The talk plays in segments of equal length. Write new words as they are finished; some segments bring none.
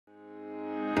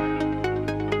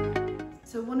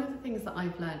things that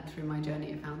I've learned through my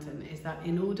journey at Fountain is that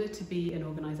in order to be an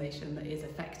organisation that is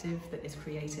effective, that is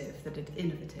creative, that is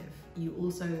innovative, you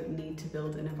also need to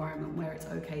build an environment where it's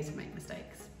okay to make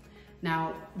mistakes.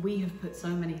 Now, we have put so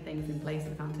many things in place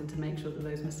at Fountain to make sure that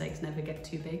those mistakes never get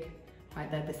too big,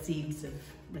 right? They're the seeds of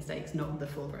mistakes, not the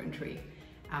full-grown tree.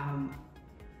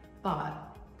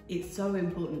 But it's so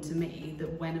important to me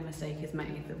that when a mistake is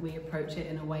made, that we approach it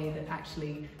in a way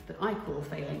that I call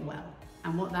failing well.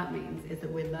 And what that means is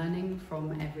that we're learning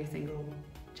from every single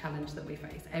challenge that we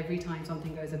face. Every time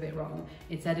something goes a bit wrong,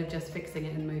 instead of just fixing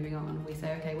it and moving on, we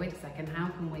say, okay, wait a second, how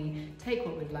can we take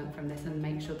what we've learned from this and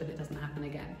make sure that it doesn't happen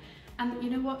again? And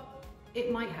you know what?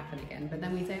 It might happen again, but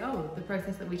then we say, oh, the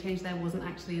process that we changed there wasn't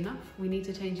actually enough. We need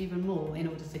to change even more in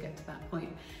order to get to that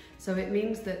point. So it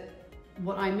means that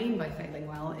what I mean by failing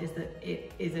well is that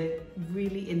it is a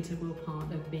really integral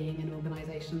part of being an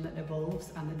organisation that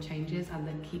evolves and that changes and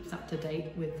that keeps up to date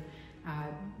with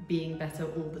being better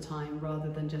all the time,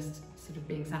 rather than just sort of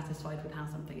being satisfied with how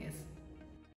something is.